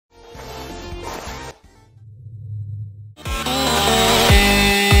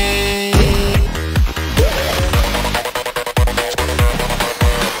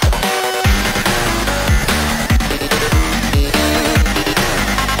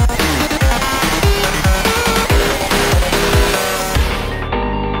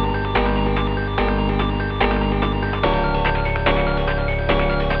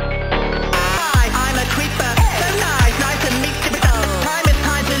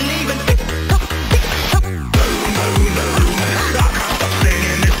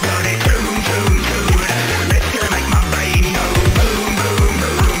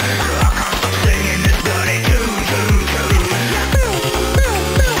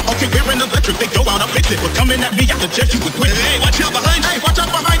trip, they go out, I fix it. But coming at me, I suggest you would quit. Hey, watch out behind you. Hey, watch out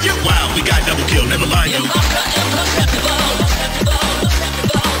behind you. Wow, we got double kill, never mind you.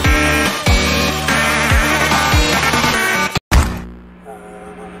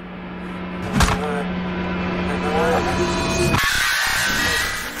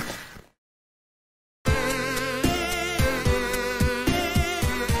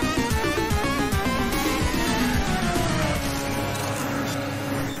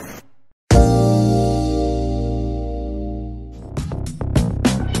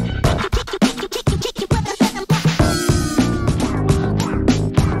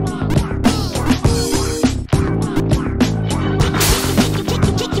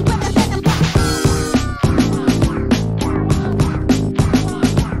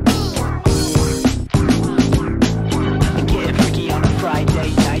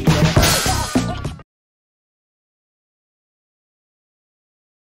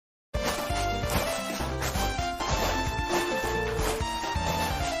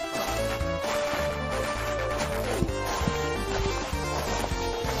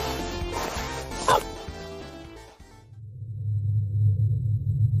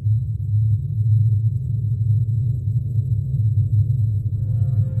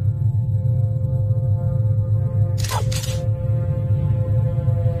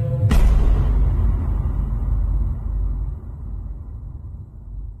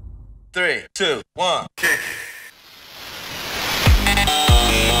 Three, two, one, kick.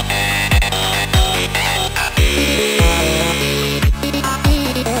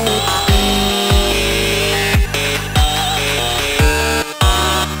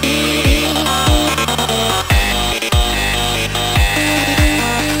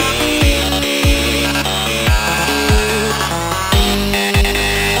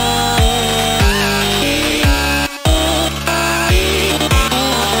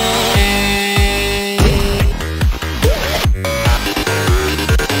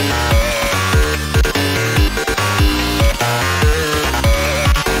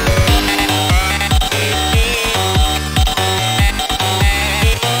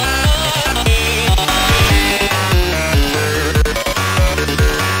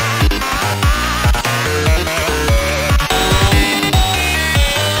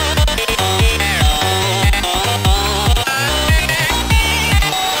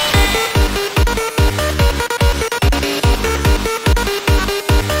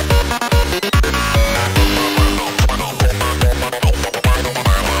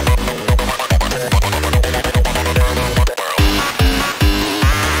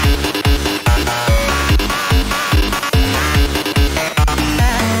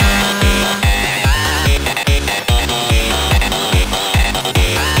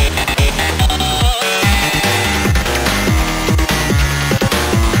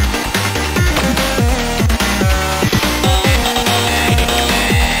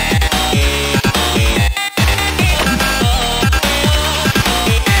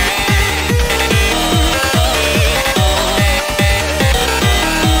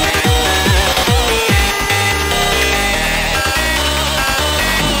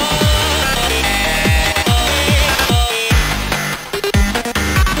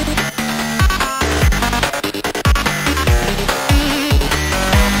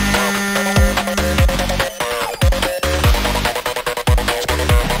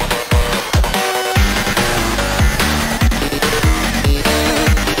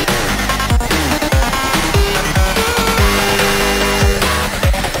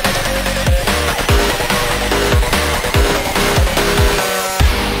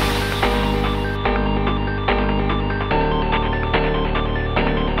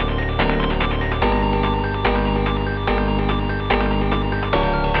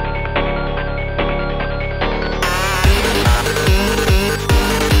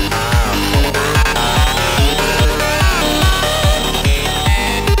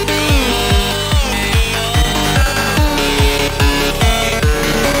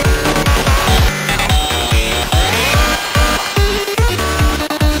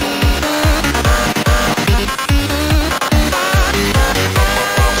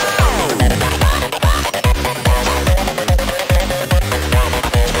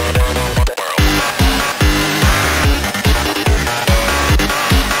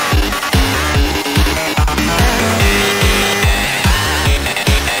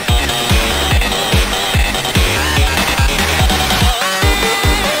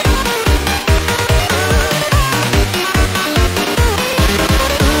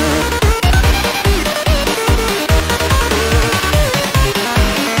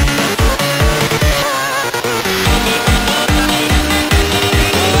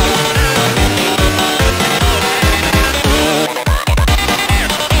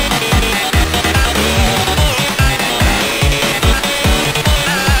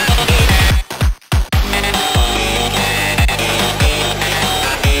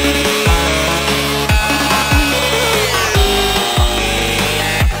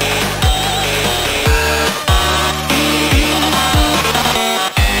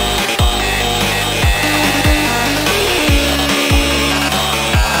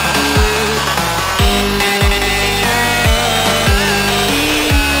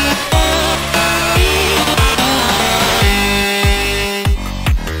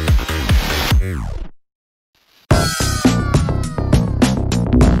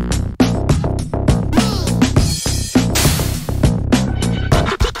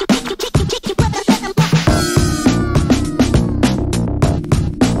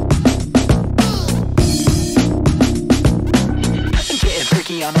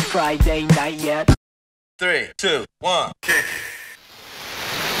 me on a Friday night yet. 3, 2, 1, kick.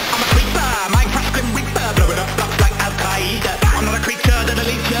 I'm a creeper, Minecraft Grim Reaper, blow it up like Al-Qaeda. I'm not a creature that'll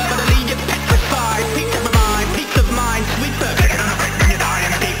leave you, but I'll leave you petrified. Peace of mind, sweeper. Take it on a break when you die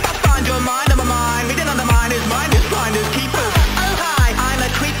in a deep. I'll find your mind on my mind, reading on the mind is mine, is finders keepers. Oh hi, I'm a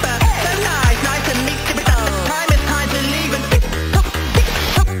creeper, so nice to meet you, but time is time to leave and tick tock, tick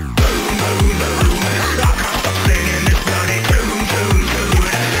tock. Boom, boom, boom, I can't stop singing this bloody tune, tune, tune.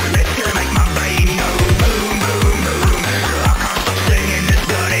 It's gonna make my brain go boom, boom, boom. I can't stop singing this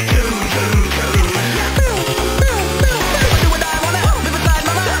bloody tune, tune, tune. Do what I wanna, live inside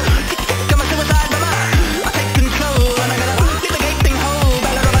my mind. Got my suicide mama. I take control and I'm gonna leave a gaping hole.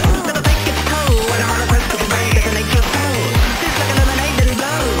 Bella that'll take its toll. When I'm on a quest to convey the nature's soul. Just like a lemonade and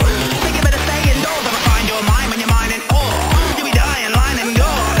blow. Think you better stay indoors. I'ma find your mind when you're mine in awe. You be dying, line and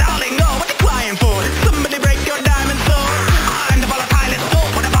gore. Darling, go, what you crying for? Did somebody break your diamond sword? I'm the volatile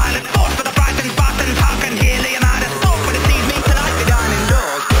assault with a violent force. For the frightened, fast and talk and hear Leonidas talk. When it sees me tonight, we dine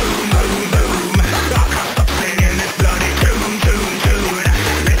indoors. Boom, boom, boom. I can't stop singing this bloody tune, tune, tune.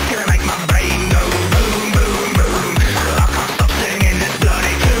 It's gonna make my brain go boom, boom, boom. I can't stop singing this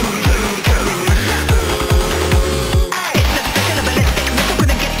bloody tune, tune, tune. It's the special of ballistic missile.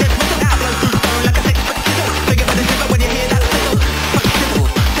 Gonna get this whistle out, blow through stone like a 6-foot chisel. Figure by the shiver when you hear that sizzle. Fuck sizzle,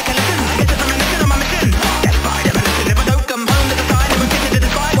 take a listen. I guess it's a mission on my mission. That's fine, I'm a mission. If I don't come home to the sign, I'm getting to the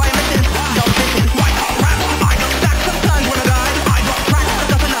spy. Why I'm missing? Don't listen. White hot rap. I got stacks sometimes when I die. I got cracks, but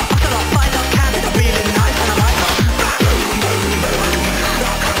nothing up. Hustle up, find out candy. I'm feeling nice and I might not. Boom, boom, boom.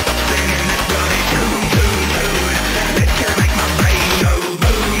 I can't stop singing this bloody tune, tune, tune. It's gonna make my brain go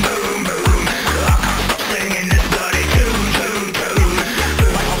boom, boom, boom. I can't stop singing this bloody tune, tune, tune.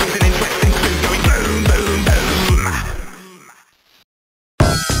 My hobby's an interesting tune going boom, boom, boom.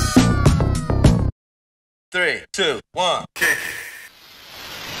 3, 2, 1, kick.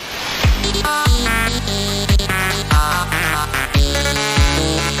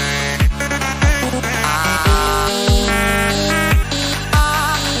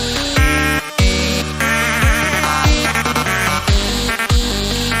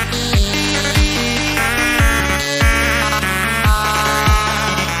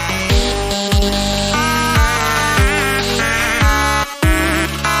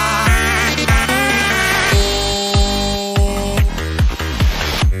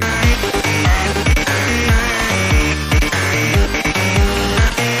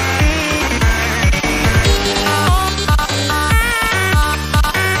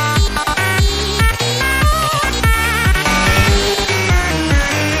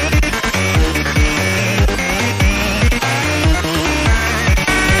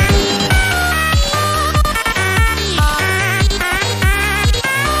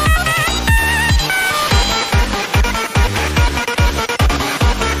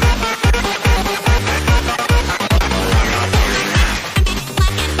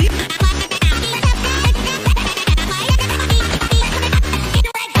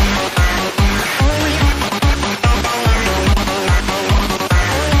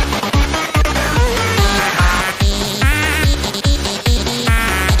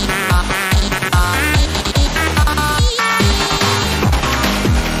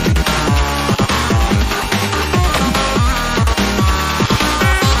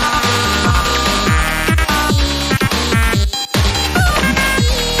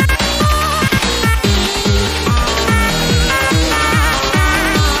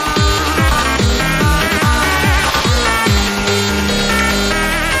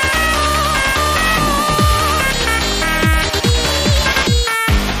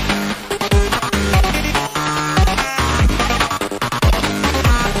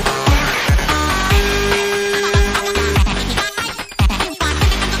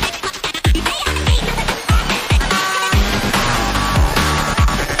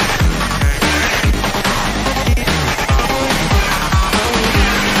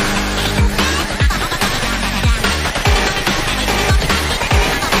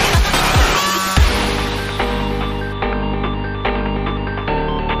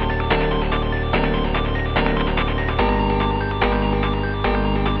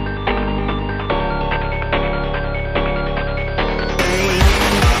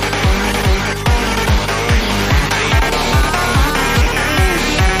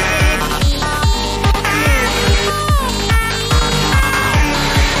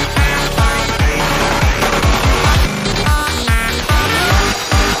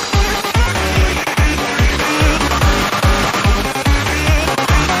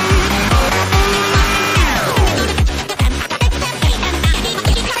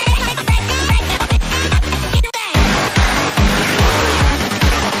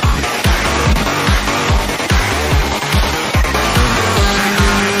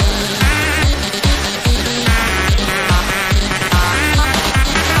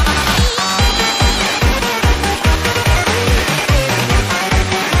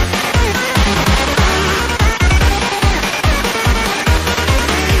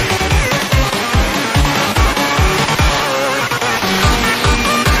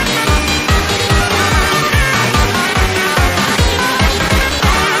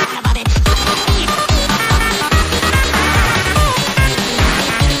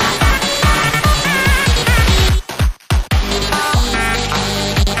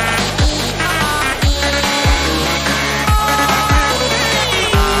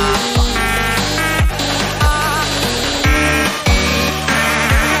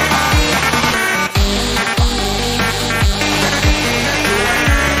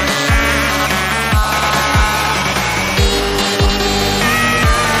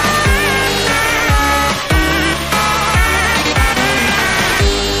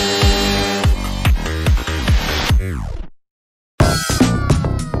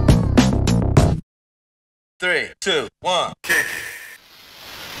 2, 1, kick.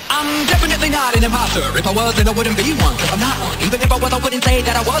 I'm definitely not an imposter. If I was, then I wouldn't be one, cause I'm not one. Even if I was, I wouldn't say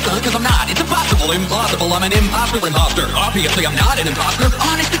that I wasn't, cause I'm not. It's impossible, implausible, I'm an imposter. Obviously I'm not an imposter.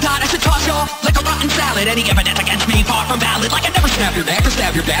 Honest to God, I should toss you off like a rotten salad. Any evidence against me, far from valid. Like I never snap your neck or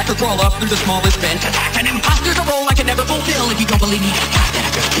stab your back or crawl up through the smallest vent. Attack an imposter's a role I can never fulfill. If you don't believe me, attack that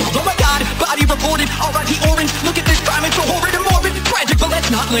I just killed. Oh my God, body reported, already orange. Look at this crime, it's so horrid and morbid. Tragic, but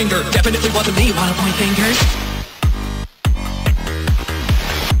let's not linger. Definitely wasn't me, wanna point fingers.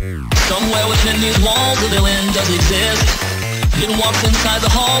 Somewhere within these walls a villain does exist. It walks inside the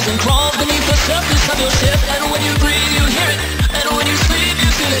halls and crawls beneath the surface of your ship. And when you breathe you hear it, and when you sleep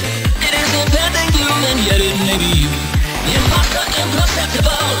you feel it. It is impending gloom and yet it may be you. Imposter,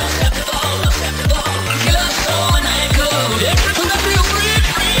 imperceptible, killer soul and I echo. From the real free,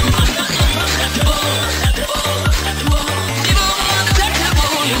 imposter, imperceptible, evil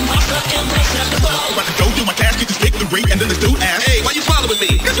undetectable. Imposter, imperceptible. About to go do my task, get to stick the ring, and then this dude asks, hey, why you following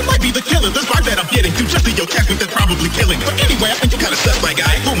me? Cause you might be the killer, this vibe that I'm getting. You just in your chest, that's probably killing. But anyway, I think you kinda sus, my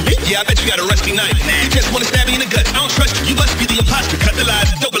guy. Who, me? Yeah, I bet you got a rusty knife. Nah, you just wanna stab me in the gut. I don't trust you, you must be the imposter. Cut the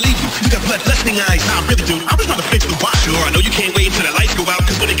lies, don't believe you. You got blood-lusting eyes, nah, I really do. I was trying to fix the watch. Sure, I know you can't wait until the lights go out,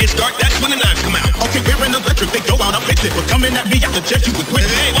 cause when it gets dark, that's when the knives come out. Okay, we're in electric, they go out, I'll fix it. But coming at me, I suggest you would quit.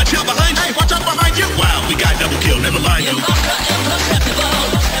 Hey, watch out behind you. Hey, watch out behind you. Wow, we got double kill, never mind you. Imposter,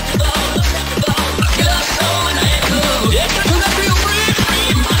 imperceptible, killer soul and I echo. From the real free,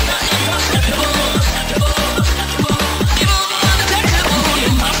 imposter, imperceptible, evil undetectable.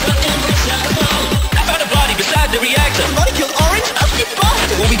 Imposter, imperceptible. I found a body beside the reactor. Somebody killed Orange? How's she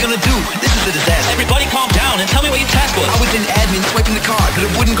imposter? What are we gonna do? This is a disaster. Everybody calm down and tell me what your task was. I was in admin swiping the card, but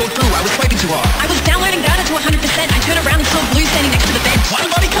it wouldn't go through. I was swiping too hard. I was downloading data to 100%. I turned around and saw Blue standing next to the bench.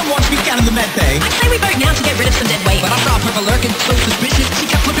 Somebody come watch me scan in the med bay. I'd say we vote now to get rid of some dead weight. But I saw Purple lurking, so suspicious. She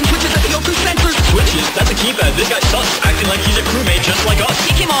kept flipping switches at the O2 sensors. Switches? That's a keypad. This guy's sus, acting like he's a crewmate just like us.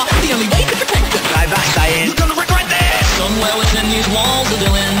 Kick him off. That's the only way to protect us. Bye-bye, Diane. You're gonna regret this. Somewhere within these walls a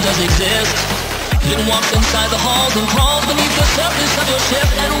villain does exist. It walks inside the halls and crawls beneath the surface of your ship.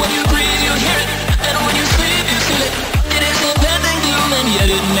 And when you breathe you hear it, and when you sleep you feel it. It is impending gloom and yet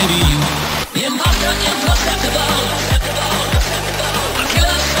it may be you. Imposter, imperceptible,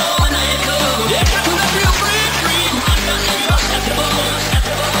 killer soul and I echo. From the real free, imposter, imperceptible,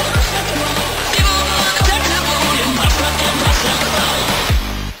 evil undetectable. Imposter, imperceptible.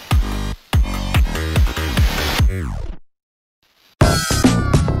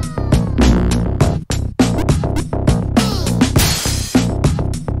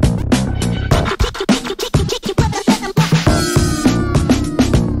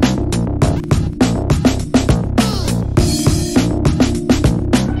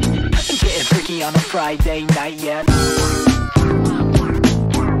 On a Friday night yet.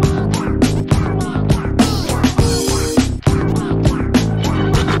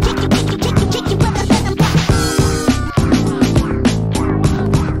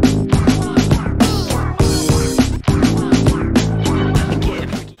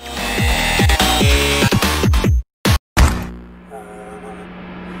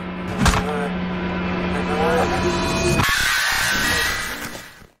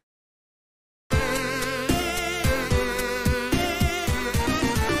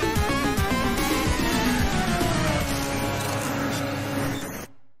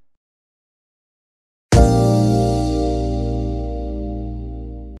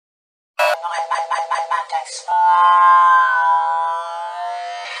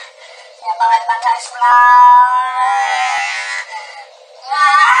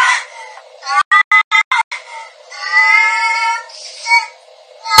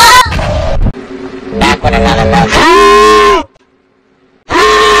 Back with another look.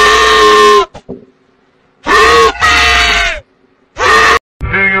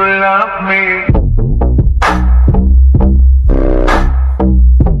 Do you love me?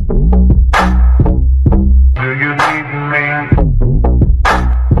 Do you need me?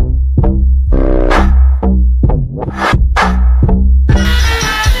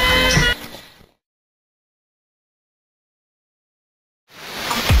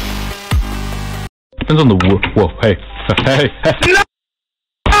 Depends on the whoa, hey, hey, hey.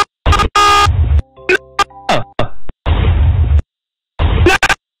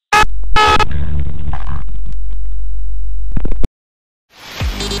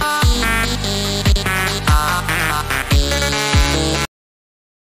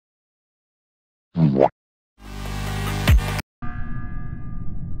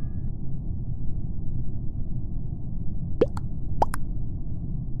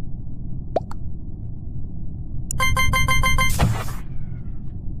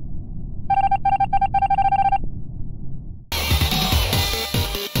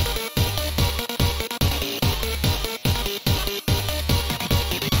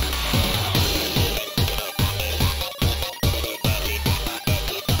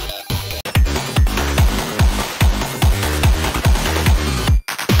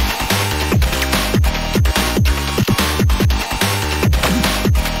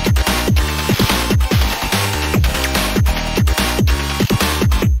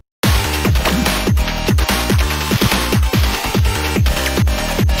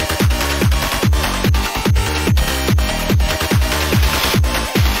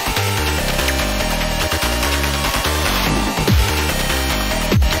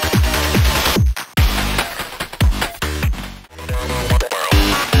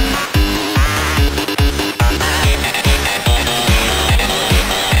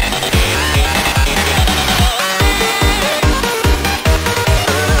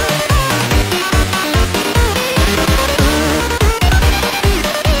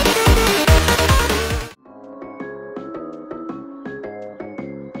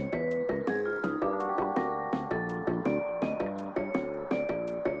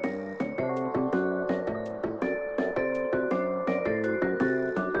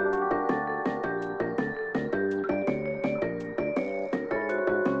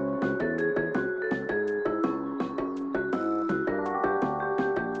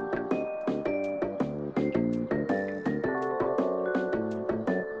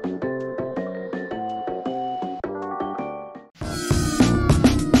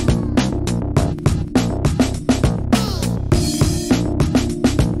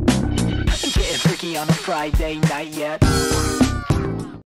 Friday night yet?